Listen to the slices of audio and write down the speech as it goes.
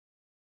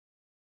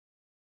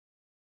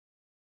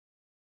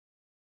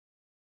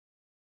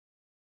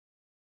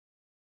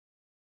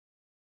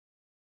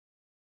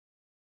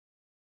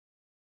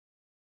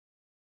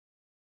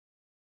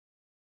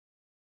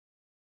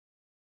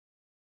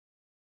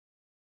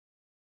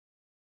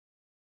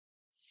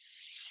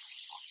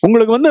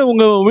உங்களுக்கு வந்து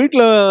உங்க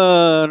வீட்டில்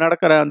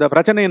நடக்கிற அந்த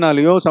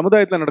பிரச்சனையினாலேயோ,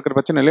 சமுதாயத்தில் நடக்கிற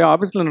பிரச்சனையிலையோ,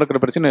 ஆஃபீஸில் நடக்கிற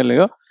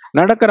பிரச்சனையிலையோ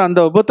நடக்கிற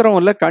அந்த உபத்திரம்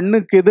இல்லை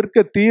கண்ணுக்கு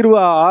எதிர்க்க தீர்வு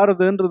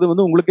ஆறுதுன்றது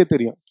வந்து உங்களுக்கே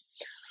தெரியும்.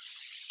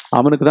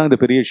 அவனுக்கு தான் இது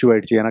பெரிய இஷ்யூ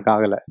ஆயிடுச்சு, எனக்கு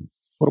ஆகலை.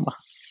 ஒருமா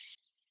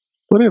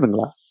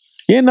புரியுதுங்களா?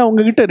 ஏன்னா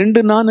உங்ககிட்ட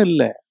 2 நான்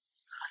இல்லை,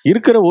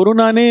 இருக்கிற ஒரு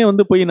நானே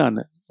வந்து பொய்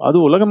நான். அது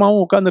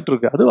உலகமாகவும் உட்கார்ந்துட்டு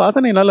இருக்கு. அது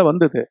வாசனையினால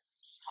வந்தது.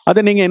 அதை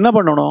நீங்க என்ன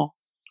பண்ணணும்?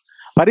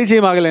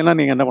 பரிச்சயம் ஆகலைன்னா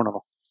நீங்க என்ன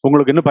பண்ணணும்?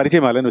 உங்களுக்கு இன்னும்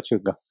பரிச்சயம் ஆகலைன்னு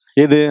வச்சுக்கோங்க.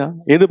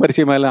 எது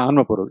பரிச்சயம் ஆகலை?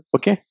 ஆன்ம பொருள்.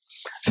 ஓகே,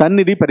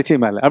 சந்நிதி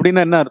பரிச்சயம் ஆகலை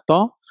அப்படின்னா என்ன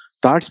அர்த்தம்?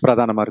 தாட்ஸ்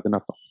பிரதானமா இருக்குன்னு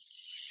அர்த்தம்,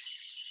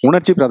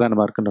 உணர்ச்சி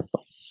பிரதானமா இருக்குன்னு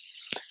அர்த்தம்,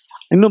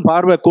 இன்னும்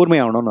பார்வை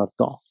கூர்மையாகணும்னு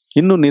அர்த்தம்,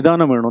 இன்னும்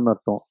நிதானம் வேணும்னு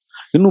அர்த்தம்,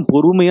 இன்னும்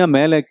பொறுமையா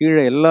மேலே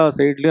கீழே எல்லா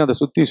சைட்லயும் அதை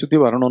சுத்தி சுத்தி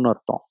வரணும்னு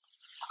அர்த்தம்.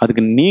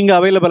 அதுக்கு நீங்க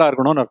அவைலபிளா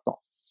இருக்கணும்னு அர்த்தம்.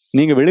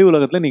 நீங்க வெளி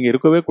உலகத்துல நீங்க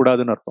இருக்கவே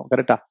கூடாதுன்னு அர்த்தம்.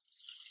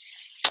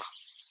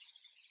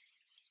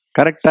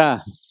 கரெக்டா?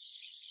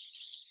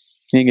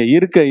 நீங்க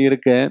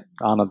இருக்க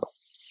ஆனந்தம்.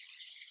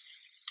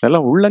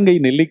 இதெல்லாம் உள்ளங்கை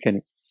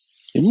நெல்லிக்கனி.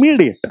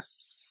 இம்மீடியட்டா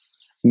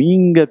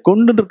நீங்க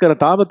கொண்டு இருக்கிற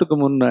தாபத்துக்கு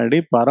முன்னாடி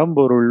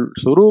பரம்பொருள்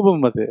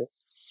சுரூபம் அது.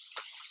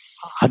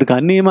 அதுக்கு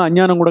அந்நியமா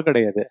அஞ்ஞானம் கூட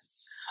கிடையாது.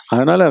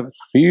 அதனால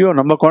ஐயோ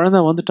நம்ம குழந்தை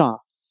வந்துட்டான்,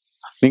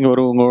 நீங்க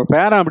உங்க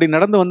பேரன் அப்படி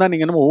நடந்து வந்தா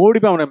நீங்க நம்ம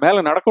ஓடிப்போய் அவனை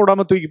மேல நடக்க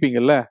விடாம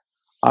தூக்கிப்பீங்கல்ல,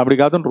 அப்படி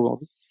காத்துட்டு இருக்கோம்.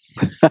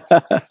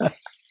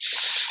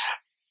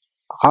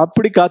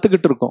 அப்படி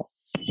காத்துக்கிட்டு இருக்கோம்.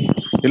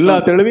 எல்லா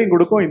தெளிவையும்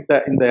கொடுக்கும்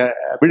இந்த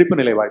விழிப்பு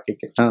நிலை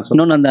வாழ்க்கைக்கு.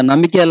 இன்னொன்னு அந்த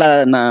நம்பிக்கை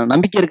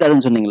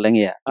இருக்காதுன்னு சொன்னீங்க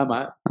இல்லைங்க? ஆமா,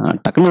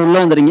 டக்குனு உள்ள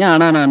வந்துறீங்க,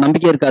 ஆனா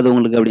நம்பிக்கை இருக்காது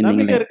உங்களுக்கு அப்படின்னு.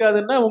 நம்பிக்கை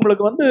இருக்காதுன்னா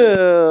உங்களுக்கு வந்து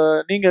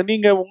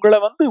நீங்க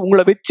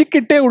உங்களை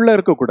வச்சுக்கிட்டே உள்ள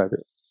இருக்க கூடாது.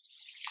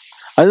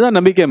 அதுதான்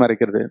நம்பிக்கை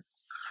மறைக்கிறது.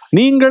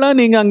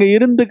 நீங்க அங்க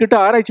இருந்துகிட்டு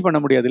ஆராய்ச்சி பண்ண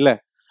முடியாது இல்ல.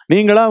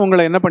 நீங்களா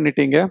உங்களை என்ன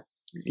பண்ணிட்டீங்க?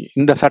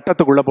 இந்த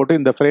சட்டத்துக்குள்ள போட்டு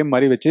இந்த ஃப்ரேம்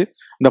மாதிரி வச்சு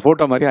இந்த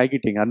போட்டோ மாதிரி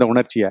ஆக்கிட்டீங்க அந்த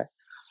உணர்ச்சியை.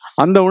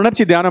 அந்த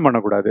உணர்ச்சி தியானம்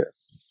பண்ணக்கூடாது,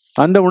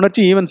 அந்த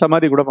உணர்ச்சி ஈவன்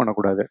சமாதி கூட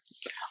பண்ணக்கூடாது.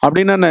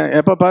 அப்படின்னா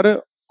எப்ப பாரு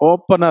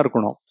ஓப்பனா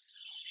இருக்கணும்.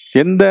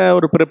 எந்த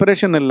ஒரு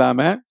ப்ரிப்பரேஷன்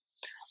இல்லாம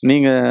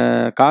நீங்க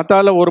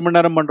காத்தால 1 மணி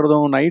நேரம்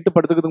பண்றதும், நைட்டு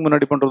படுத்துக்கிறதுக்கு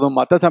முன்னாடி பண்றதும்,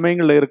 மற்ற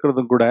சமயங்கள்ல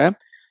இருக்கிறதும் கூட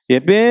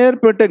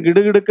எப்பேற்பட்ட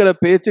கிடுகிடுக்கிற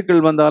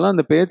பேச்சுக்கள் வந்தாலும்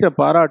அந்த பேச்சை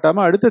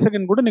பாராட்டாம அடுத்த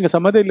செகண்ட் கூட நீங்க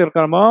சமாதியில்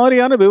இருக்கிற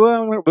மாதிரியான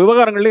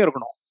விவகாரங்கள்லயும்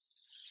இருக்கணும்.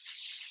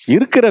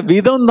 இருக்கிற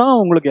விதம் தான்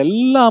உங்களுக்கு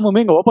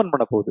எல்லாமே இங்க ஓபன்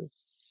பண்ண போகுது.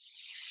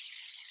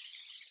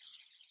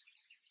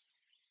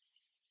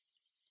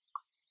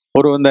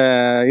 ஒரு இந்த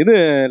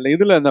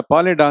இதுல அந்த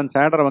பாலி டான்ஸ்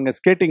ஆடுறவங்க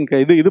ஸ்கேட்டிங்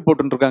இது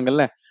போட்டு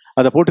இருக்காங்கல்ல,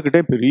 அதை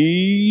போட்டுக்கிட்டே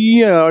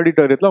பெரிய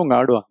ஆடிட்டோரியத்துல அவங்க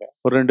ஆடுவாங்க.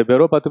 ஒரு 2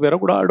 பேரோ 10 பேரோ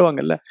கூட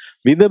ஆடுவாங்கல்ல.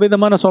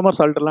 விதவிதமான சோமர்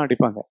சால்ட் எல்லாம்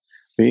அடிப்பாங்க.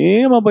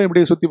 வேமா போய்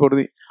இப்படி சுத்தி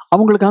போடுது.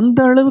 அவங்களுக்கு அந்த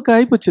அளவுக்கு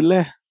ஆயிப்போச்சு இல்ல.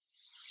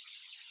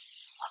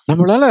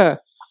 நம்மளால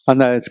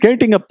அந்த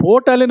ஸ்கேட்டிங்கை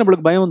போட்டாலே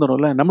நம்மளுக்கு பயம்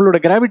வந்துடும்ல. நம்மளோட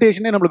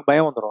கிராவிடேஷனே நம்மளுக்கு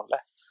பயம் வந்துடும்ல.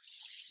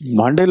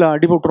 மண்டையில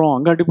அடி போட்டுரும்,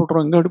 அங்க அடி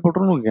போட்டுரும், இங்க அடி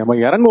போட்டுரும். நம்ம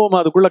இறங்குவோமா,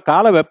 அதுக்குள்ள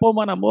காலை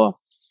வைப்போமா நம்ம?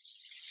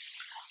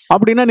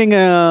 அப்படின்னா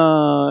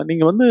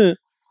நீங்க வந்து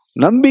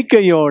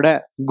நம்பிக்கையோட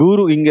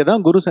குரு,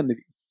 இங்கதான் குரு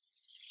சந்நிதி.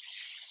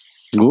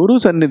 குரு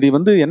சந்நிதி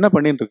வந்து என்ன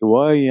பண்ணிட்டு இருக்கு?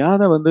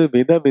 ஓயாத வந்து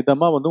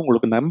விதவிதமா வந்து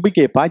உங்களுக்கு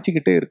நம்பிக்கையை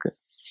பாய்ச்சிக்கிட்டே இருக்கு,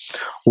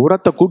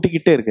 உரத்தை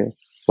கூட்டிக்கிட்டே இருக்கு.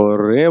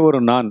 ஒரே ஒரு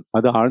நான்,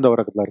 அது ஆழ்ந்த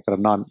உறக்கத்துல இருக்கிற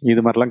நான்.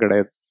 இது மாதிரிலாம்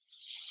கிடையாது.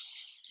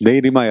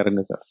 தைரியமா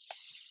இறங்குங்க,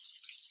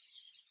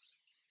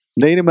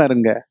 தைரியமா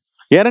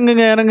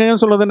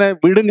இறங்குங்கன்னு சொல்றதுன்னு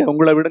விடுங்க,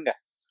 உங்களை விடுங்க.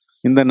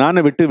 இந்த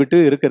நானை விட்டு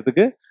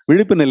இருக்கிறதுக்கு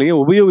விழிப்பு நிலையை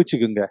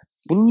உபயோகிச்சுக்குங்க,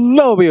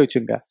 ஃபுல்லா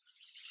உபயோகிச்சுங்க.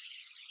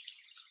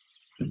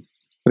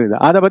 புரியுதா?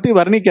 அதை பத்தி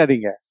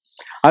வர்ணிக்காதீங்க.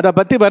 அதை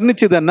பத்தி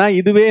வர்ணிச்சுதுன்னா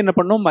இதுவே என்ன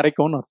பண்ணும்?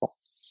 மறைக்கும்னு அர்த்தம்.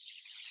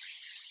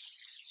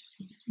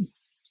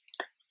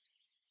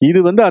 இது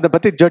வந்து அதை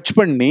பத்தி ஜட்ஜ்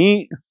பண்ணி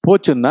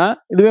போச்சுன்னா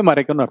இதுவே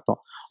மறைக்கும்னு அர்த்தம்.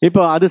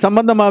 இப்போ அது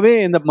சம்பந்தமாவே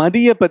இந்த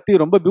மதியை பத்தி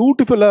ரொம்ப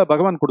பியூட்டிஃபுல்லா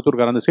பகவான்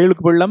கொடுத்துருக்காரு. அந்த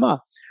செயலுக்கு போயிடலாமா?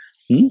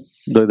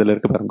 இதுல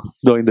இருக்கு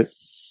பாருங்க.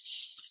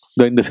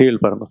 இந்த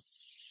செயல் பாருங்க.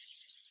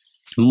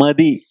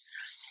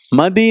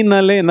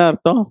 மதினாலே என்ன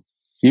அர்த்தம்?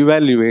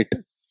 இவால்யூவேட்.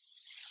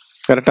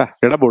 கரெக்டா?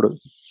 இடப்போடு.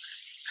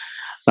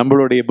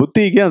 நம்மளுடைய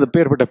புத்திக்கு அந்த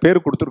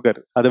பேர்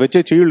கொடுத்துருக்காரு. அதை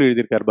வச்சே செய்யுள்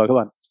எழுதியிருக்காரு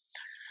பகவான்.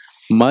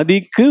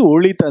 மதிக்கு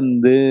ஒளி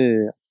தந்து.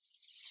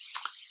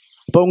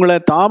 இப்ப உங்களை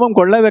தாபம்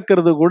கொள்ள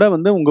வைக்கிறது கூட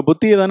வந்து உங்க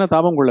புத்தியை தானே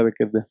தாபம் கொள்ள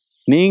வைக்கிறது.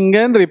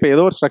 நீங்கன்ற இப்ப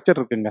ஏதோ ஒரு ஸ்ட்ரக்சர்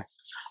இருக்குங்க,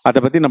 அதை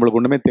பத்தி நம்மளுக்கு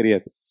ஒண்ணுமே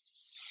தெரியாது.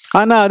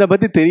 ஆனா அதை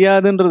பத்தி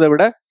தெரியாதுன்றதை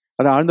விட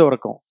அது ஆழ்ந்த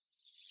உறக்கம்.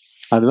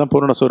 அதுதான்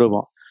பூரண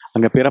சுரூபம்.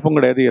 அங்க பிறப்பும்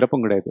கிடையாது,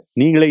 இறப்பும் கிடையாது.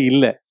 நீங்களே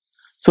இல்லை.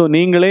 ஸோ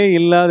நீங்களே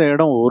இல்லாத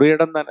இடம் ஒரு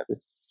இடம் தானே அது.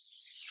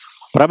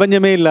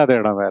 பிரபஞ்சமே இல்லாத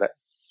இடம் வேற.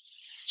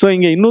 ஸோ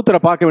இங்க இன்னொருத்தரை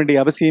பார்க்க வேண்டிய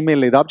அவசியமே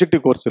இல்லை. இது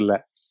ஆப்ஜெக்டிவ் கோர்ஸ் இல்லை.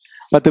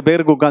 10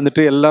 பேருக்கு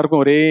உட்காந்துட்டு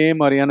எல்லாருக்கும் ஒரே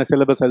மாதிரியான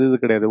சிலபஸ் அது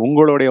கிடையாது.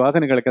 உங்களுடைய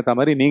வாசனைகளுக்கு ஏற்ற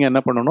மாதிரி நீங்க என்ன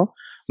பண்ணணும்?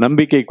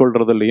 நம்பிக்கை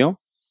கொள்றதுலையும்,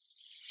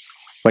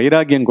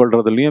 வைராகியம்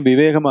கொள்றதுலையும்,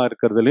 விவேகமா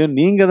இருக்கிறதுலையும்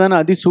நீங்க தானே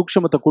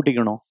அதிசூக்ஷமத்தை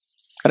கூட்டிக்கணும்.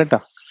 கரெக்டா?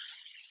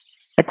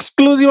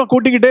 எக்ஸ்க்ளூசிவா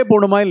கூட்டிக்கிட்டே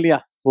போகணுமா இல்லையா?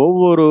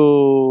 ஒவ்வொரு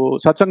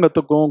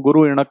சச்சங்கத்துக்கும், குரு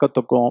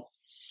இணக்கத்துக்கும்,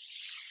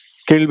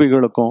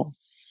 கேள்விகளுக்கும்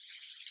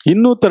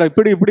இன்னொருத்தரை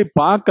இப்படி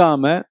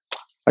பார்க்காம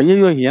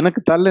ஐயோ எனக்கு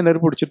தள்ள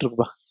நெருப்பு பிடிச்சிட்டு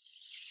இருக்குப்பா.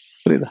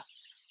 புரியுதா?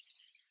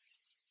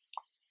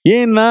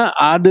 ஏன்னா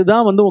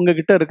அதுதான் வந்து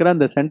உங்ககிட்ட இருக்கிற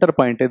அந்த சென்டர்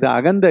பாயிண்ட். இது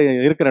அகந்தை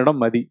இருக்கிற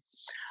இடம் மதி.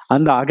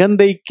 அந்த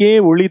அகந்தைக்கே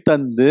ஒளி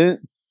தந்து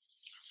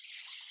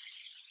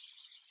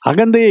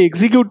அகந்தையை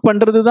எக்ஸிக்யூட்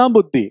பண்றதுதான்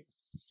புத்தி.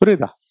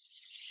 புரியுதா?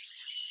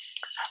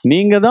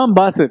 நீங்க தான்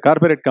பாஸ்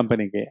கார்பரேட்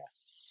கம்பெனிக்கு,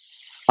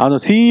 அந்த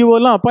சிஇஓ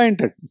எல்லாம்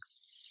அப்பாயிண்டட்.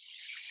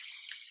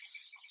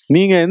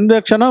 நீங்க எந்த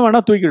க்ஷணம் வேணா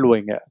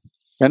தூக்கிடுவீங்க,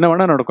 என்ன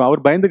வேணா நடக்கும்.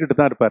 அவர் பயந்துகிட்டு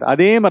தான் இருப்பார்.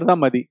 அதே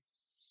மாதிரிதான் மதி.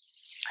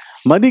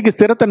 மதிக்கு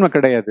ஸ்திரத்தன்மை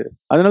கிடையாது.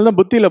 அதனாலதான்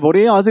புத்தியில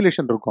ஒரே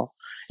ஆசிலேஷன் இருக்கும்.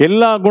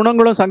 எல்லா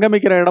குணங்களும்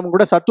சங்கமிக்கிற இடம்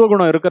கூட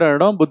சத்துவகுணம் இருக்கிற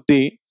இடம்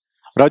புத்தி,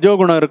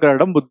 ரஜோகுணம் இருக்கிற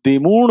இடம் புத்தி.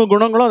 3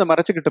 குணங்களும் அதை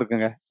மறைச்சிக்கிட்டு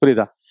இருக்குங்க.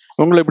 புரியுதா?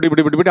 உங்களை இப்படி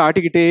இப்படி இப்படி இப்படி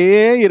ஆட்டிக்கிட்டே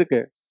இருக்கு.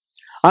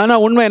 ஆனா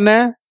உண்மை என்ன?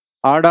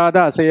 ஆடாத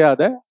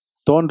அசையாத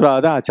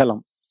தோன்றாத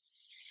அச்சலம்.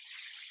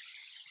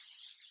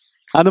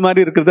 அது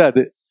மாதிரி இருக்கிறது.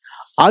 அது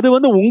அது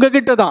வந்து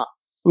உங்ககிட்ட தான்,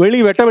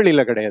 வெட்ட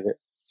வெளியில கிடையாது.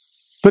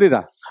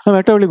 புரியுதா?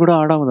 வெட்ட வெளி கூட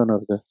ஆடாம தானே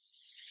இருக்கு.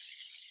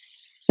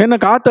 என்ன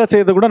காத்து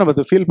அசையதை கூட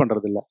நம்ம ஃபீல்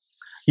பண்றது இல்லை.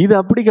 இது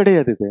அப்படி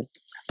கிடையாது. இது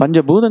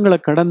பஞ்சபூதங்களை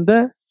கடந்த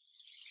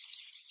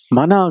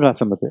மன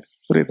ஆகாசம். அது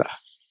புரியுதா?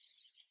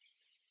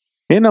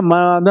 ஏன்னா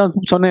அதான்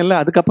சொன்னேன்ல,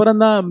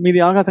 அதுக்கப்புறம் தான் மீதி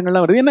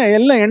ஆகாசங்கள்லாம் வருது. ஏன்னா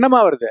எல்லாம் எண்ணமா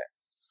வருது.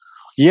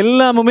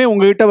 எல்லாமுமே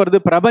உங்ககிட்ட வருது.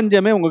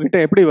 பிரபஞ்சமே உங்ககிட்ட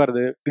எப்படி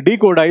வருது?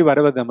 டீகோட் ஆகி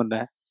வருவது என்ன?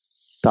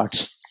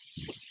 தாட்ஸ்.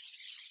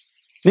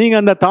 நீங்க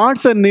அந்த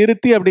தாட்ஸை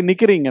நிறுத்தி அப்படி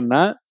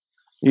நிக்கிறீங்கன்னா,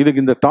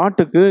 இதுக்கு இந்த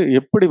தாட்டுக்கு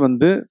எப்படி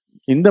வந்து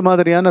இந்த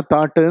மாதிரியான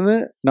தாட்டுன்னு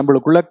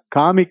நம்மளுக்குள்ள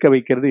காமிக்க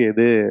வைக்கிறது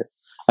எது?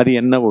 அது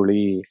என்ன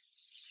ஒளி?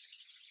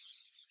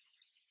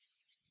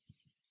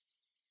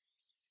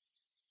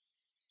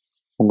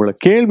 உங்களை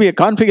கேள்வியை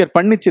கான்ஃபிகர்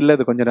பண்ணிச்சு இல்ல?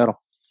 அது கொஞ்ச நேரம்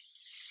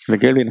இந்த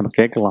கேள்வியை நம்ம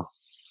கேட்கலாம்.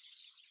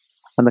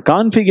 அந்த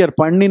கான்ஃபிகர்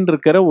பண்ணின்னு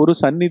இருக்கிற ஒரு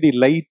சந்நிதி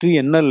லைட்டு.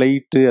 என்ன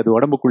லைட்டு? அது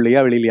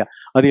உடம்புக்குள்ளேயா வெளியிலையா?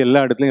 அது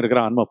எல்லா இடத்துலயும்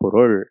இருக்கிற ஆன்ம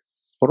பொருள்.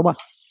 பொறுமா?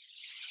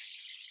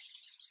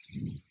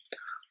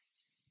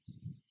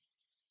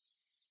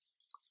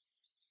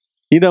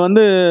 இத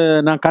வந்து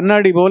நான்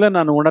கண்ணாடி போல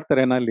நான்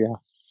உணர்த்துறேனா இல்லையா?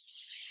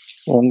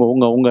 உங்க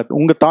உங்க உங்க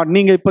உங்க தாட்.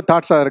 நீங்க இப்ப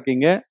தாட்ஸா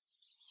இருக்கீங்க,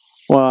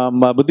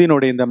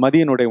 புத்தியினுடைய இந்த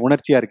மதியினுடைய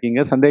உணர்ச்சியா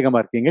இருக்கீங்க,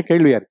 சந்தேகமா இருக்கீங்க,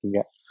 கேள்வியா இருக்கீங்க.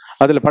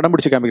 அதுல படம்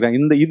பிடிச்சு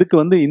காமிக்கிறாங்க. இதுக்கு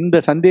வந்து இந்த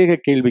சந்தேக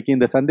கேள்விக்கு,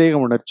 இந்த சந்தேக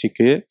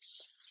உணர்ச்சிக்கு,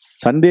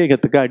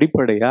 சந்தேகத்துக்கு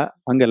அடிப்படையா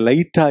அங்க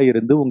லைட்டா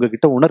இருந்து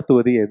உங்ககிட்ட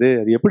உணர்த்துவது எது?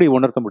 அது எப்படி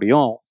உணர்த்த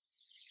முடியும்?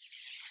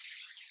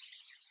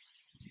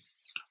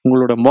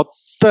 உங்களோட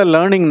மொத்த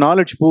லேர்னிங்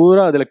நாலேஜ்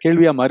பூரா அதுல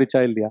கேள்வியா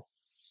மாறிச்சா இல்லையா?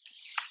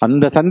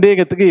 அந்த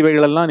சந்தேகத்துக்கு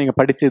இவைகளெல்லாம் நீங்க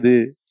படிச்சது,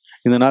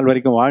 இந்த நாள்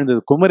வரைக்கும் வாழ்ந்தது,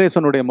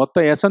 குமரேசனுடைய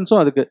மொத்த எசன்ஸும்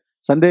அதுக்கு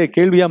சந்தேக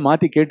கேள்வியா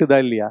மாத்தி கேட்டுதா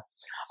இல்லையா?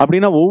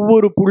 அப்படின்னா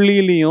ஒவ்வொரு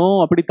புள்ளியிலையும்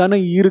அப்படித்தானே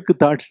இருக்கு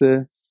தாட்ஸ்.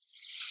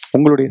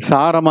 உங்களுடைய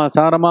சாரமா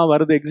சாரமா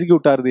வருது,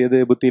 எக்ஸிக்யூட் ஆகுது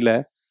எது? புத்தியில.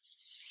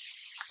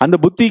 அந்த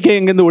புத்திக்கே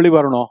எங்கேருந்து ஒளி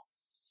வரணும்?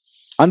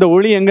 அந்த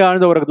ஒளி எங்க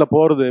ஆழ்ந்த உலகத்துல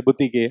போறது?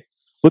 புத்திக்கு.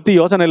 புத்தி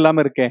யோசனை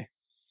இல்லாம இருக்கேன்,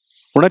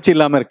 உணர்ச்சி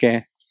இல்லாம இருக்கேன்,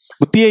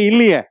 புத்தியே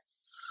இல்லையே.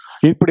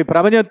 இப்படி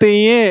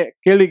பிரபஞ்சத்தையே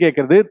கேள்வி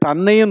கேட்கறது,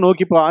 தன்னையும்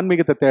நோக்கி இப்போ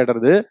ஆன்மீகத்தை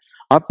தேடுறது,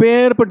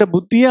 அப்பேற்பட்ட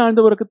புத்தியே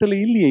ஆழ்ந்த உறக்கத்துல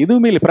இல்லையே,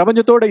 எதுவுமே இல்லை,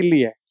 பிரபஞ்சத்தோட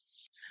இல்லையே.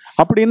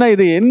 அப்படின்னா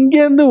இது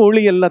எங்கேருந்து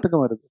ஒளி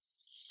எல்லாத்துக்கும் வருது?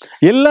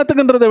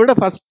 எல்லாத்துக்குன்றதை விட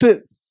ஃபர்ஸ்ட்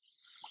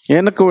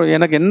எனக்கு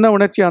என்ன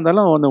உணர்ச்சியா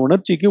இருந்தாலும் அந்த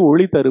உணர்ச்சிக்கு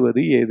ஒளி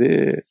தருவது எது?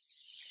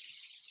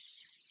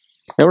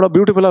 எவ்வளவு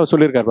பியூட்டிஃபுல்லா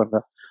சொல்லியிருக்காரு பாருங்க.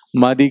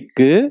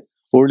 மதிக்கு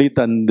ஒளி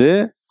தந்து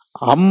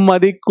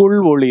அம்மதிக்குள்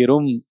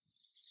ஒளிரும்.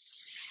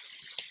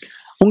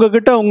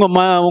 உங்ககிட்ட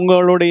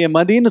உங்களுடைய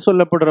மதின்னு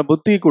சொல்லப்படுற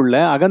புத்திக்குள்ள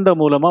அகந்த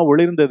மூலமா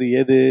ஒளிர்ந்தது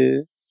எது?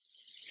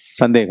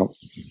 சந்தேகம்.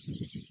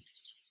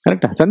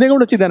 கரெக்டா? சந்தேகம்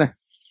உணர்ச்சி தானே.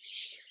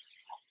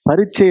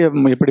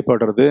 பரிச்சயம் எப்படி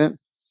போடுறது?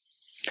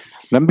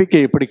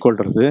 நம்பிக்கை எப்படி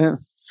கொள்றது?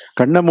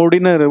 கண்ணை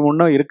மூடின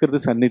உன்ன இருக்கிறது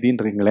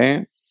சந்நிதின்றீங்களே.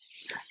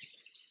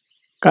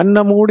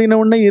 கண்ணை மூடின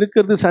உன்ன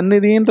இருக்கிறது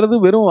சந்நிதின்றது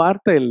வெறும்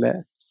வார்த்தை இல்லை,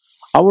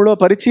 அவ்வளோ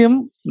பரிச்சயம்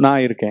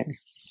நான் இருக்கேன்.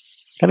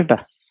 கரெக்டா?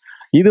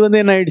 இது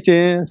வந்து என்ன ஆயிடுச்சு?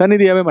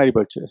 சந்நிதியாவே மாறி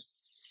போச்சு.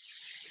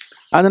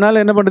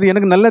 அதனால என்ன பண்றது?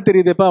 எனக்கு நல்லா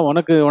தெரியுதுப்பா,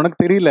 உனக்கு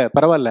தெரியல,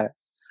 பரவாயில்ல,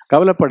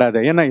 கவலைப்படாத.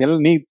 ஏன்னா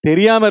நீ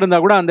தெரியாம இருந்தா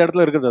கூட அந்த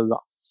இடத்துல இருக்கிறது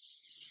அதுதான்.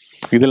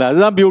 இதுல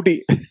அதுதான் பியூட்டி.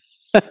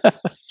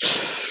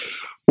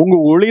 உங்க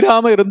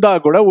ஒளிராம இருந்தா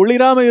கூட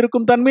ஒளிராம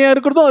இருக்கும் தன்மையா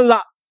இருக்கிறதும்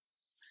அதுதான்.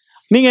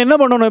 நீங்க என்ன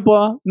பண்ணணும்? இப்போ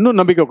இன்னும்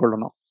நம்பிக்கை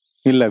கொள்ளணும்.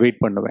 இல்ல,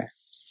 வெயிட் பண்ணுவேன்,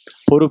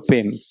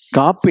 பொறுப்பேன்,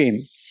 காப்பேன்,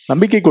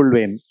 நம்பிக்கை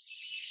கொள்வேன்.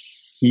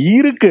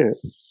 இருக்கு.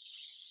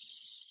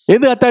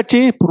 எது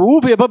அத்தாட்சி?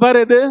 ப்ரூஃப் எப்ப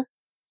பாரு எது?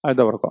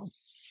 அதுதான் இருக்கும்.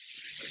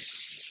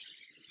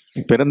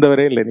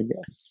 பிறந்தவரே இல்லை நீங்க,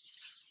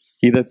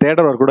 இதை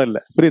தேடுறவர் கூட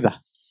இல்லை. புரியுதா?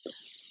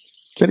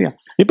 சரியா?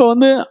 இப்ப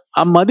வந்து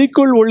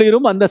மதிக்குள்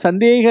ஒளிரும் அந்த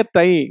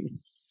சந்தேகத்தை,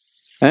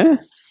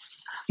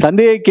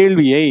 சந்தேக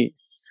கேள்வியை,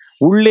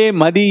 உள்ளே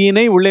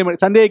மதியினை, உள்ளே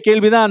சந்தேக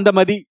கேள்விதான் அந்த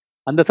மதி.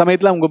 அந்த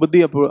சமயத்துல உங்க புத்தி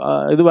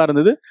இதுவா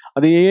இருந்தது,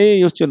 அதையே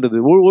யோசிச்சுருந்தது.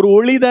 ஒரு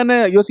ஒளி தானே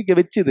யோசிக்க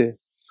வச்சுது.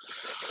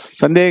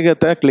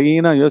 சந்தேகத்தை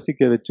கிளீனா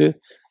யோசிக்க வச்சு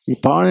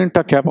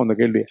பாயிண்டா கேட்போம் அந்த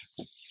கேள்வியை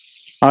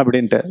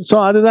அப்படின்ட்டு. ஸோ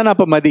அதுதானே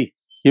அப்ப மதி.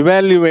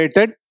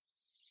 இவாலுவேட்டட்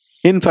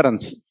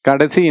இன்ஃபரன்ஸ்,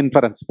 கடைசி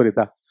இன்ஃபரன்ஸ்.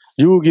 புரியுதா?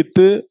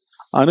 யூகித்து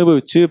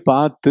அனுபவிச்சு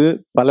பார்த்து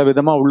பல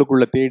விதமா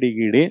உள்ளுக்குள்ள தேடி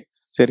கீடி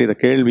சரி இதை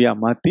கேள்வியா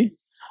மாத்தி,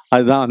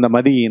 அதுதான் அந்த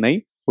மதியினை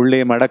உள்ளே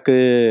மடக்கு.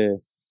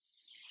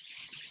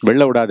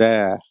 வெள்ள விடாத,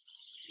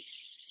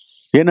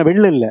 ஏன்னா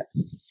வெள்ள இல்ல.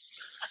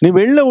 நீ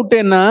வெள்ள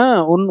விட்டேன்னா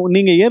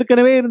நீங்க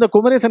ஏற்கனவே இருந்த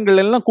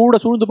குமரேசன்கள் எல்லாம் கூட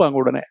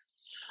சூழ்ந்துப்பாங்க உடனே.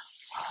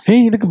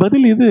 ஏய் இதுக்கு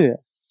பதில் இது,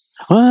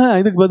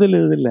 இதுக்கு பதில்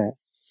இது இல்ல.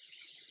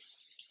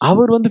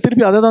 அவர் வந்து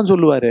திருப்பி அதை தான்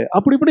சொல்லுவாரு.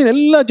 அப்படி இப்படி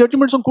எல்லா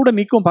ஜட்ஜ்மெண்ட்ஸும் கூட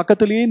நிற்கும்,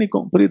 பக்கத்திலேயே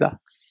நிற்கும். புரியுதா?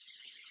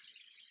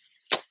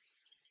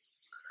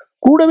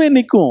 கூடவே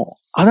நிற்கும்.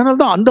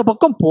 அதனால்தான் அந்த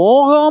பக்கம்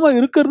போகாம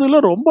இருக்கிறதுல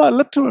ரொம்ப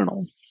அலர்ட்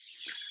வேணும்.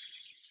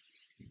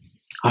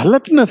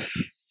 அலர்ட்னஸ்,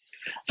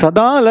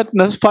 சதா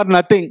அலர்ட்னஸ் ஃபார்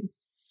நத்திங்.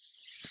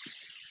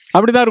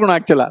 அப்படிதான் இருக்கணும்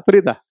ஆக்சுவலா.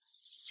 புரியுதா?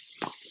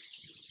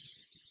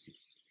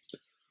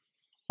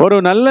 ஒரு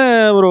நல்ல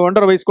ஒரு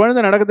 1.5 வயசு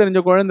குழந்தை, நடக்க தெரிஞ்ச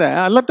குழந்தை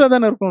அலர்ட்டா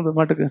தானே இருக்கும் அது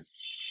மாட்டுக்கு.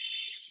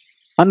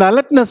 அந்த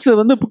அலர்ட்னஸ்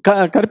வந்து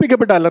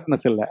கற்பிக்கப்பட்ட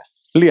அலர்ட்னஸ் இல்லை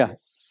இல்லையா?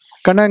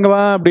 கண்ணாங்க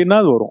வா அப்படின்னா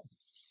அது வரும்.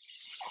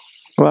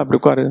 வா அப்படி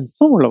உட்காரு,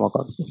 உள்ள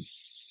உட்காரு.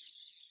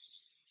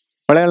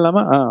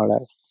 விளையாடலாமா?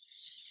 விளையாடலாம்.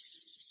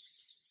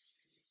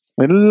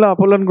 எல்லா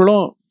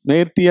புலன்களும்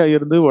நேர்த்தியா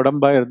இருந்து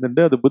உடம்பா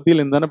இருந்துட்டு அது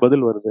புத்தியில தானே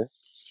பதில் வருது.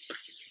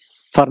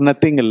 ஃபார்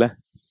நத்திங் இல்லை.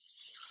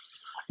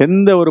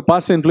 எந்த ஒரு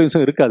பாசிட்டிவ்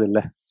இன்ஃப்ளூயன்ஸும் இருக்காது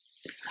இல்லை.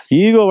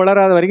 ஈகோ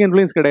வளராத வரைக்கும்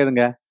இன்ஃப்ளூயன்ஸ்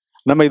கிடையாதுங்க.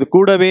 நம்ம இது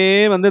கூடவே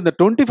வந்து இந்த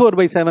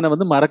 24/7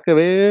 வந்து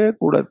மறக்கவே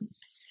கூடாது.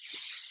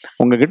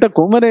 உங்ககிட்ட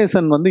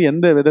குமரேசன் வந்து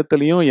எந்த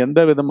விதத்திலையும் எந்த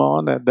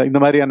விதமான இந்த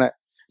மாதிரியான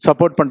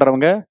சப்போர்ட்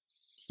பண்றவங்க,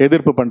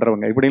 எதிர்ப்பு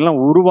பண்றவங்க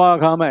இப்படிலாம்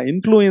உருவாகாம,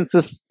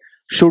 influences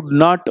should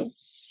not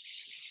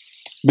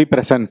be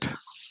present.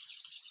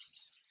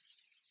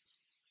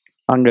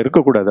 அங்க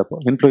இருக்கக்கூடாது. அப்போ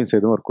இன்ஃப்ளூயன்ஸ்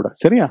எதுவும் இருக்கக்கூடாது.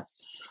 சரியா?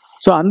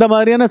 ஸோ அந்த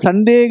மாதிரியான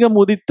சந்தேகம்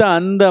உதித்த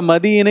அந்த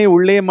மதியினை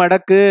உள்ளே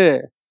மடக்கு.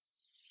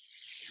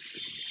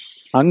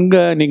 அங்க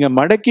நீங்க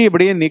மடக்கி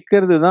இப்படியே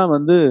நிக்கிறது தான்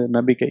வந்து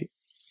நம்பிக்கை.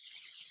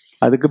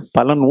 அதுக்கு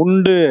பலன்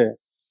உண்டு.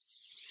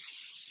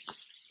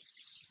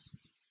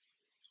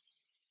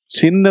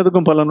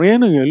 சின்னதுக்கும் பலன்.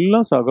 ஏன்னு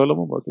எல்லாம்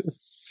சகலமும் போது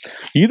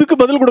இதுக்கு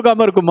பதில்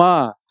கொடுக்காம இருக்குமா?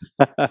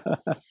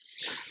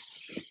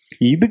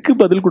 இதுக்கு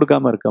பதில்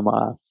கொடுக்காம இருக்கமா?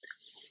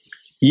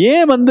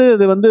 ஏன் வந்து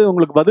இது வந்து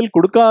உங்களுக்கு பதில்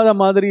கொடுக்காத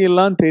மாதிரி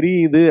எல்லாம்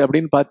தெரியுது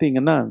அப்படின்னு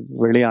பாத்தீங்கன்னா,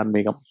 வெளி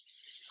ஆன்மீகம்.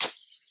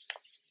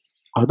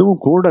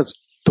 அதுவும் கூட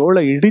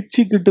தோலை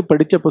இடிச்சுக்கிட்டு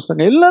படிச்ச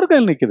புத்தகம்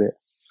எல்லாருக்கும் நிக்குது.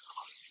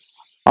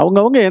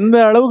 அவங்க எந்த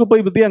அளவுக்கு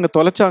போய் பத்தி அங்க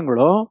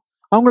தொலைச்சாங்களோ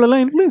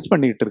அவங்களெல்லாம் இன்ஃப்ளூயன்ஸ்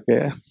பண்ணிட்டு இருக்கு.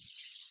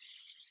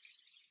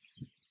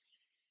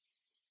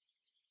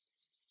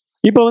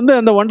 இப்ப வந்து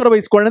அந்த 1.5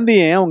 வயசு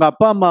குழந்தைய அவங்க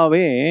அப்பா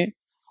அம்மாவே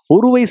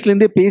 1 வயசுல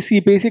இருந்தே பேசி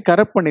பேசி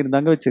கரெக்ட்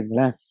பண்ணியிருந்தாங்க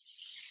வச்சுங்களேன்.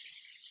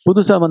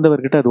 புதுசா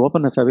வந்தவர்கிட்ட அது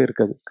ஓப்பன்னஸாவே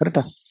இருக்காது.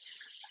 கரெக்டா?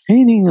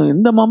 நீங்க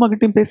எந்த மாமா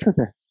கிட்டையும்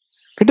பேசாத,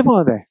 கிட்ட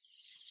போகாத,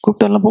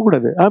 கூப்பிட்டாலாம்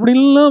போகக்கூடாது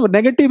அப்படின்லாம்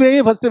நெகட்டிவே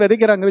ஃபர்ஸ்ட்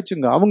விதைக்கிறாங்க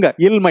வச்சுங்க. அவங்க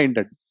இல்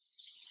மைண்டட்.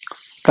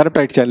 கரெக்ட்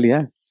ஆயிடுச்சா இல்லையா?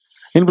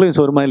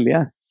 இன்ஃப்ளூயன்ஸ் வருமா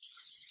இல்லையா?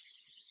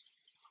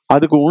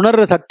 அதுக்கு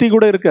உணர்ற சக்தி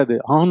கூட இருக்காது.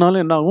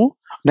 ஆனாலும் என்ன ஆகும்?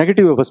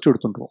 நெகட்டிவை ஃபர்ஸ்ட்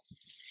எடுத்துட்டுருவோம்.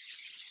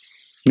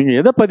 நீங்க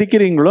எதை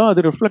பதிக்கிறீங்களோ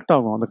அது ரிஃப்ளெக்ட்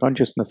ஆகும் அந்த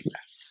கான்சியஸ்னஸ்ல.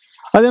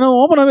 அது என்ன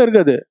ஓப்பனாவே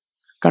இருக்காது.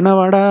 கண்ணா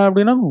வாடா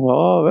அப்படின்னா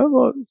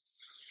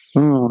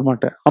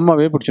வரமாட்டேன்,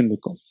 அம்மாவே பிடிச்சுன்னு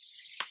நிற்கும்.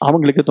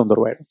 அவங்களுக்கே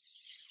தொந்தரவாயிடும்.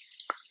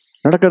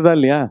 நடக்கிறதா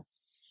இல்லையா?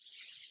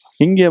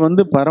 இங்கே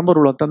வந்து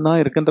பரம்பொருளத்தம் தான்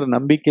இருக்குன்ற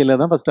நம்பிக்கையில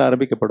தான் ஃபர்ஸ்ட்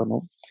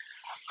ஆரம்பிக்கப்படணும்.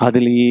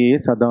 அதுலேயே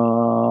சதா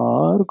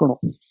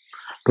இருக்கணும்.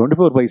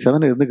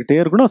 24/7 இருந்துகிட்டே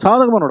இருக்கணும்.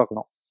 சாதகமாக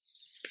நடக்கணும்.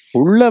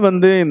 உள்ள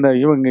வந்து இந்த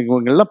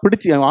இவங்க எல்லாம்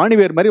பிடிச்சி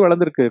ஆணிவேர் மாதிரி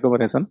வளர்ந்துருக்கு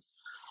குமரேசன்.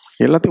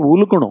 எல்லாத்தையும்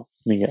உழுக்கணும்.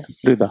 நீங்க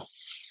புரியுதா?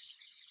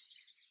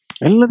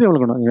 எல்லாத்தையும்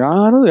உழுக்கணும்.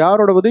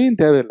 யாரோட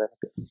உதவியும் தேவையில்லை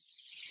எனக்கு.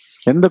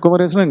 எந்த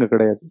குமரேசனும் இங்க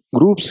கிடையாது.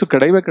 குரூப்ஸ்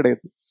கிடையவே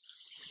கிடையாது.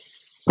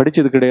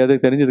 படிச்சது கிடையாது,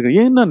 தெரிஞ்சது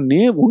கிடையாது. ஏன்னா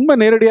உண்மை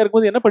நேரடியா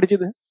இருக்கும்போது என்ன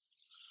படிச்சது?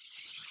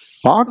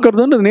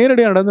 பார்க்கறதுன்னு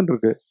நேரடியா நடந்துட்டு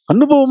இருக்கு,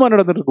 அனுபவமா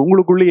நடந்துட்டு இருக்கு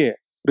உங்களுக்குள்ளேயே.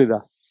 புரியுதா?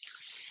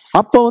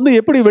 அப்ப வந்து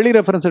எப்படி வெளி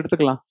ரெஃபரன்ஸ்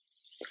எடுத்துக்கலாம்?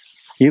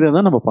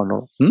 இதைதான் நம்ம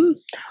பண்ணணும்.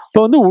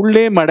 இப்ப வந்து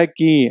உள்ளே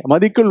மடக்கி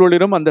மதிக்குள்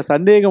ஒளிரும் அந்த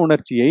சந்தேக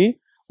உணர்ச்சியை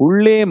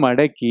உள்ளே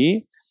மடக்கி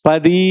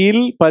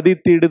பதியில்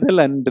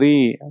பதித்திடுதல் அன்றி.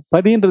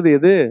 பதின்றது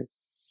எது?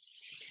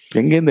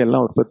 எங்கேருந்து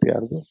எல்லாம் உற்பத்தி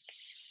ஆகுது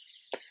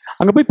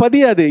அங்க போய்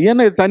பதியாது.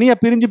 ஏன்னா தனியா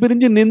பிரிஞ்சு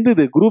பிரிஞ்சு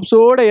நின்றுது.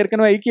 குரூப்ஸோட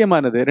ஏற்கனவே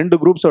ஐக்கியமானது, 2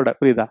 குரூப்ஸோட.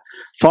 புரியுதா?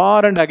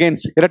 ஃபார் அண்ட்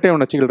அகைன்ஸ்ட் இரட்டை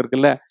உணர்ச்சிகள்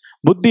இருக்குல்ல.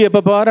 புத்தி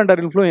எப்ப பார்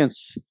அண்டர் இன்ஃப்ளூயன்ஸ்,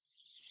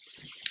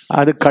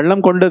 அது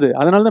கள்ளம் கொண்டது.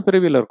 அதனாலதான்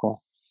பிறவியில் இருக்கும்.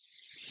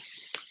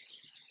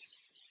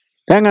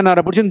 தேங்காய்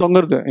நாரை பிடிச்சின்னு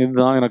தொங்குறது,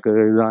 இதுதான் எனக்கு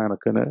இதுதான்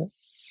எனக்குன்னு.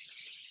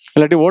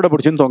 இல்லாட்டி ஓட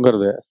பிடிச்சின்னு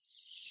தொங்குறது,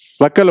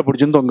 வக்கலை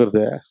பிடிச்சின்னு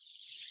தொங்குறது.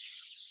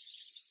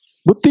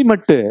 புத்தி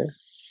மட்டு,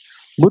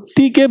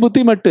 புத்திக்கே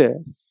புத்தி மட்டு,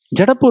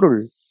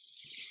 ஜடப்பொருள்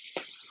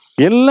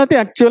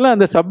எல்லாத்தையும். ஆக்சுவலா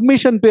அந்த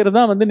சப்மிஷன் பேர்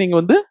தான் வந்து நீங்க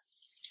வந்து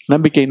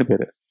நம்பிக்கைன்னு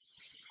பேரு.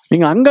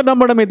 நீங்க அங்க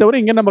நம்பணுமே தவிர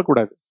இங்க நம்ப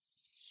கூடாது.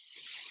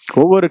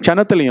 ஒவ்வொரு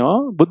க்ஷணத்திலையும்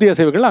புத்தி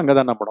அசைவுகள்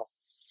அங்கதான் நம்பணும்.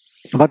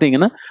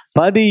 பாத்தீங்கன்னா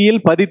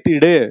பதியில்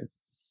பதித்திடு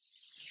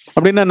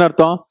அப்படின்னு என்ன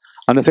அர்த்தம்?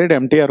 அந்த சைடு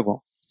எம்டியா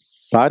இருக்கும்.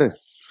 பாரு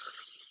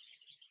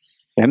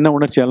என்ன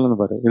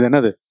உணர்ச்சியாலும் பாரு. இது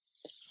என்னது?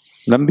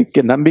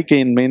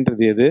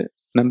 நம்பிக்கையின்மைன்றது எது,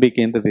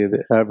 நம்பிக்கைன்றது எது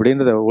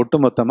அப்படின்றத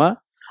ஒட்டுமொத்தமா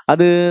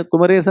அது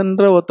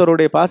குமரேசன்ற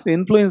ஒருத்தருடைய பாஸ்ட்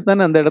இன்ஃப்ளூயன்ஸ்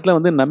தானே அந்த இடத்துல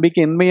வந்து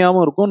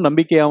நம்பிக்கையின்மையாகவும் இருக்கும்,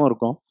 நம்பிக்கையாகவும்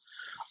இருக்கும்.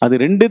 அது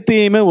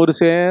ரெண்டுத்தையுமே ஒரு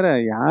சேர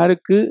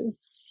யாருக்கு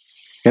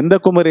எந்த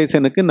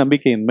குமரேசனுக்கு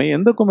நம்பிக்கையின்மை,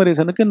 எந்த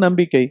குமரேசனுக்கு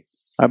நம்பிக்கை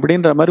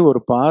அப்படின்ற மாதிரி ஒரு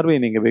பார்வை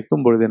நீங்க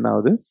வைக்கும் பொழுது என்ன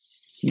ஆகுது,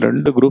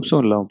 2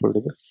 குரூப்ஸும் இல்லாம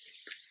போயிடுது.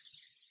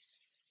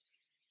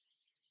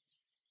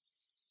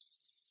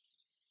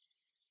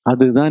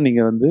 அதுதான்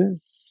நீங்க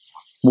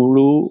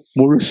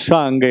முழுசா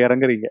அங்க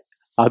இறங்குறீங்க,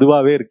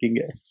 அதுவாவே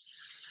இருக்கீங்க.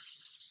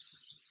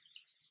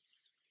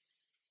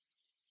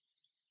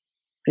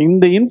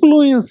 இந்த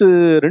இன்ஃப்ளூயன்ஸ்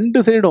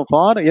 2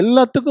 சைடும்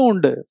எல்லாத்துக்கும்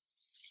உண்டு.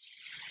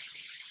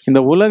 இந்த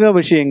உலக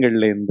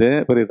விஷயங்கள்ல இருந்து,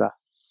 புரியுதா,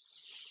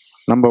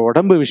 நம்ம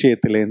உடம்பு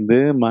விஷயத்துல இருந்து,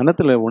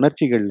 மனத்துல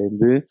உணர்ச்சிகள்ல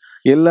இருந்து,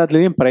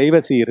 எல்லாத்துலயும்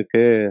பிரைவசி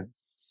இருக்கு,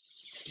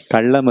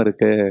 கள்ளம்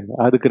இருக்கு.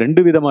 அதுக்கு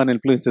 2 விதமான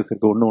இன்ஃப்ளூயன்சஸ்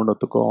இருக்கு.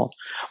 ஒண்ணுத்துக்கும்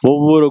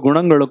ஒவ்வொரு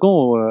குணங்களுக்கும்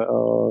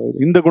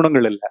இந்த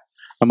குணங்கள் இல்லை.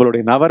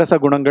 நம்மளுடைய நவரச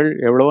குணங்கள்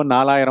எவ்வளவோ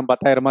 4000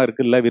 10,000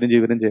 இருக்குல்ல, விரிஞ்சு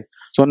விரிஞ்சு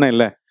சொன்னேன்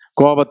இல்ல.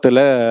 கோபத்துல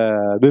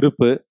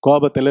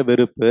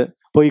வெறுப்பு,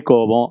 பொய்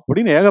கோபம்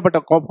அப்படின்னு ஏகப்பட்ட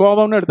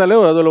கோபம்னு எடுத்தாலே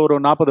அதுல ஒரு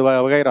 40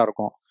 வகைரா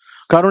இருக்கும்.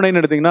 கருணைன்னு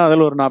எடுத்தீங்கன்னா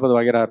அதுல ஒரு 40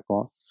 வகைரா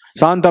இருக்கும்.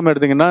 சாந்தம்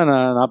எடுத்தீங்கன்னா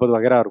 40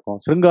 வகைரா இருக்கும்.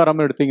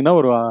 சிருங்காரம் எடுத்தீங்கன்னா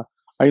ஒரு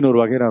 500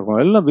 வகைரா இருக்கும்.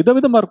 எல்லாம்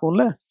விதவிதமா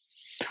இருக்கும்ல.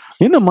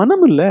 என்ன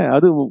மனம் இல்லை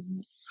அது.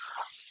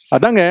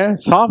 அதாங்க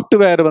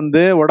சாஃப்ட்வேர்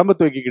உடம்ப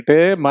தூக்கிக்கிட்டு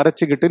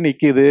மறைச்சுக்கிட்டு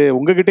நிக்குது,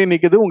 உங்ககிட்டே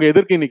நிக்குது, உங்க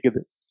எதிர்க்கே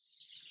நிக்குது.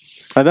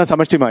 அதுதான்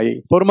சமஷ்டி மாயை.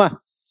 பொறுமா,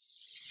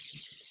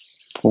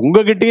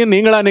 உங்ககிட்டயும்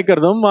நீங்களா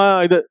நிக்கிறதும்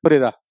இது,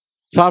 புரியுதா,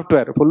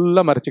 சாஃப்ட்வேர்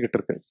ஃபுல்லா மறைச்சுக்கிட்டு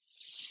இருக்கு.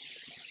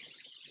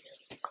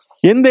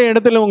 எந்த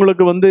இடத்துல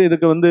உங்களுக்கு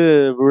இதுக்கு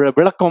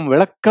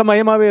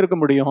விளக்கமயமாவே இருக்க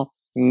முடியும்?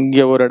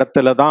 இங்க ஒரு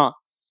இடத்துலதான்,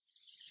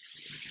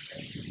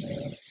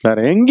 வேற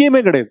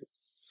எங்கேயுமே கிடையாது.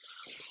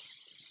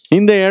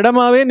 இந்த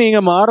இடமாவே நீங்க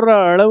மாறுற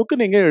அளவுக்கு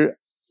நீங்க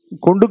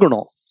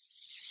கொண்டுக்கணும்.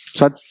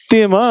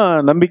 சத்தியமா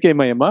நம்பிக்கை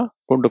மயமா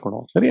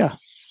கொண்டுக்கணும். சரியா?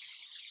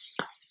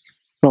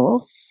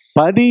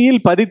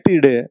 பதியில்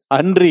பதித்திடு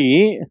அன்றி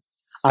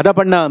அதை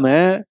பண்ணாம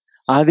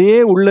அதே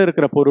உள்ள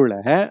இருக்கிற பொருளை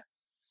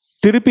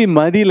திருப்பி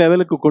மதி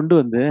லெவலுக்கு கொண்டு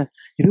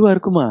இதுவா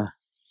இருக்குமா,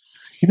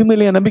 இது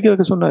மேலேயா நம்பிக்கை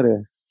வைக்க சொன்னாரு,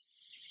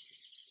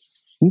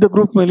 இந்த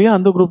குரூப் மேலேயா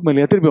அந்த குரூப்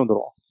மேலேயா திருப்பி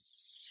வந்துடும்.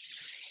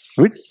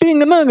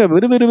 விட்டீங்கன்னா அங்க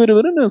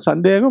விறுவிறுன்னு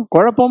சந்தேகம்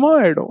குழப்பமா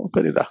ஆயிடும்.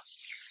 புரியுதா?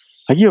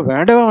 ஐயோ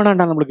வேண்டவே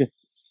வேணாண்டா நம்மளுக்கு,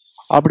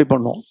 அப்படி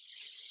பண்ணோம்.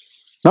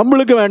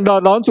 நம்மளுக்கு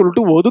வேண்டாதான்னு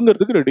சொல்லிட்டு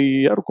ஒதுங்கிறதுக்கு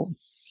ரெடியா இருக்கும்.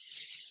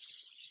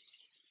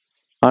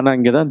 ஆனா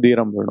இங்கதான்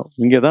தீரம் வேணும்,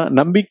 இங்கதான்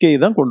நம்பிக்கை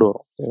தான் கொண்டு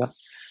வரும்.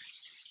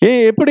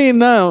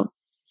 எப்படின்னா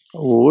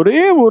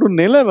ஒரே ஒரு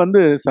நிலை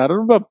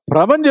சர்வ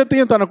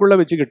பிரபஞ்சத்தையும் தனக்குள்ள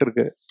வச்சுக்கிட்டு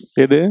இருக்கு.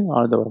 எது?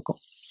 ஆழ்ந்த வர்க்கம்.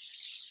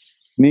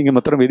 நீங்க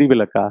மாத்திரம்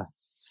விதிவிலக்கா?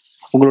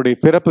 உங்களுடைய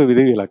பிறப்பு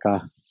விதிவிலக்கா?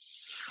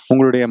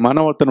 உங்களுடைய மன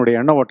ஓட்டனுடைய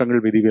எண்ண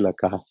ஓட்டங்கள்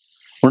விதிவிலக்கா?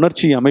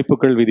 உணர்ச்சி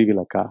அமைப்புகள்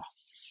விதிவிலக்கா?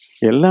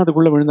 எல்லாம்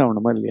அதுக்குள்ள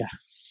விழுந்தாகணுமா இல்லையா?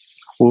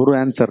 ஒரு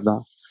ஆன்சர்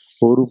தான்,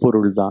 ஒரு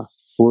பொருள் தான்,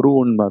 ஒரு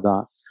உண்மை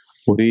தான்,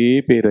 ஒரே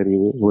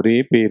பேரறிவு, ஒரே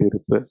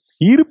பேரிருப்பு,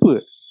 இருப்பு.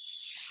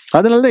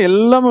 அதனாலதான்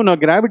எல்லாமே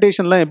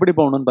கிராவிடேஷன்லாம் எப்படி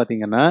போகணும்னு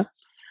பாத்தீங்கன்னா,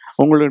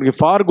 உங்களுக்கு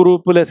ஃபார்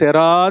குரூப்ல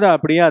சேராத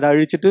அப்படியே அதை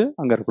அழிச்சிட்டு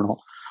அங்க இருக்கணும்,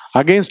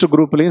 அகெயின்ஸ்ட்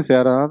குரூப்லயும்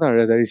சேராத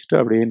அதை அழிச்சிட்டு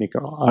அப்படியே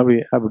நிக்கணும்.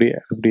 அப்படியே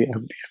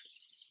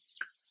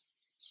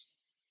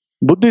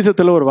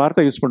புத்திசத்துல ஒரு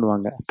வார்த்தை யூஸ்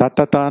பண்ணுவாங்க,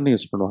 தத்தத்தான்னு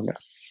யூஸ் பண்ணுவாங்க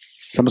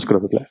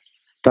சமஸ்கிருதத்துல.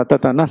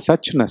 தத்தத்தான்னா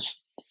சச்னஸ்.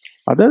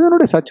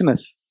 அதனுடைய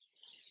சச்னஸ்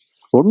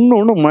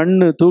ஒண்ணு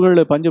மண்ணு துகள்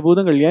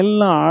பஞ்சபூதங்கள்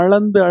எல்லாம்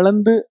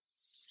அளந்து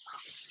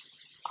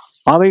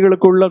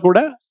அவைகளுக்குள்ள கூட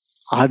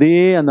அதே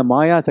அந்த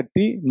மாயா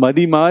சக்தி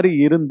மதி மாறி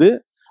இருந்து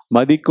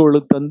மதிக்குள்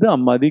தந்து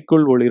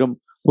அம்மதிக்குள் ஒளிரும்.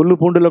 புல்லு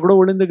பூண்டுல கூட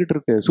விழுந்துகிட்டு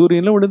இருக்கு,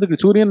 சூரியன்ல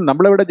விழுந்துக்கிட்டு. சூரியன்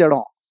நம்மளை விட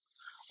ஜடம்,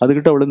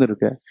 அதுகிட்ட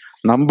விழுந்துருக்கு.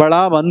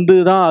 நம்மளா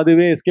வந்துதான்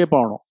அதுவே எஸ்கேப்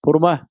ஆகணும்.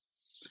 பொறுமா,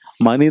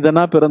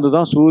 மனிதனா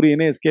பிறந்துதான்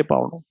சூரியனே எஸ்கேப்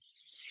ஆகணும்.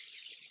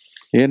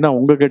 ஏன்னா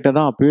உங்ககிட்ட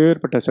தான்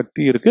அப்பேற்பட்ட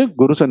சக்தி இருக்கு,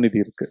 குரு சந்நிதி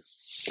இருக்கு,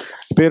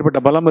 அப்பேற்பட்ட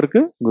பலம்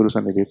இருக்கு, குரு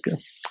சந்நிதி இருக்கு.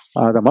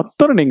 அதை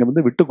மொத்தம்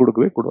நீங்க விட்டு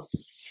கொடுக்கவே கூடாது.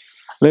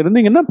 அதுல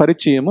இருந்தீங்கன்னா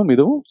பரிச்சயமும்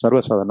இதுவும்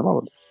சர்வசாதாரணமா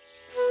வந்து